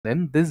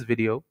In this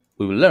video,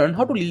 we will learn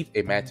how to leave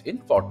a match in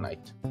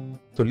Fortnite.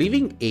 So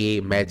leaving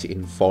a match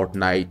in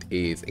Fortnite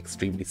is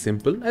extremely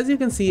simple. As you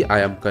can see,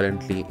 I am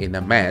currently in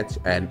a match,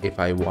 and if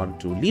I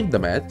want to leave the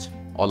match,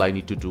 all I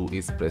need to do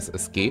is press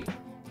escape.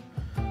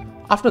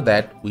 After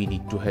that, we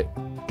need to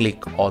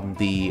click on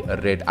the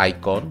red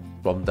icon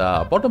from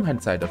the bottom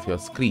hand side of your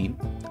screen.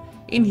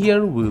 In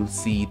here, we'll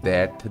see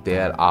that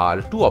there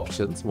are two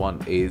options.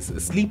 One is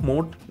sleep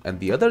mode and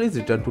the other is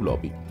return to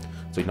lobby.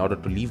 So in order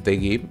to leave the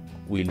game,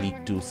 we'll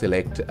need to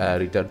select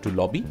return to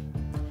lobby.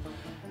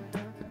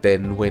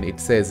 Then when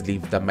it says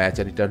leave the match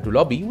and return to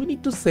lobby, we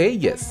need to say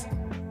yes.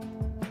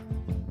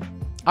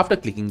 After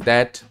clicking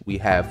that, we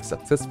have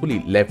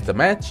successfully left the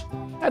match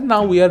and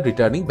now we are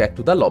returning back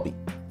to the lobby.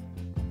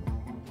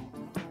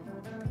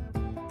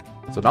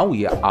 So now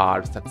we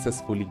are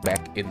successfully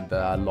back in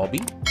the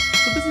lobby.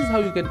 So this is how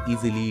you can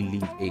easily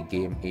leave a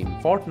game in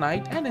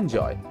Fortnite and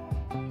enjoy.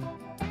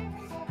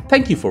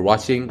 Thank you for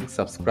watching.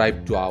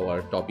 Subscribe to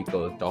our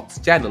Topical Talks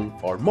channel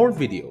for more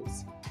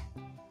videos.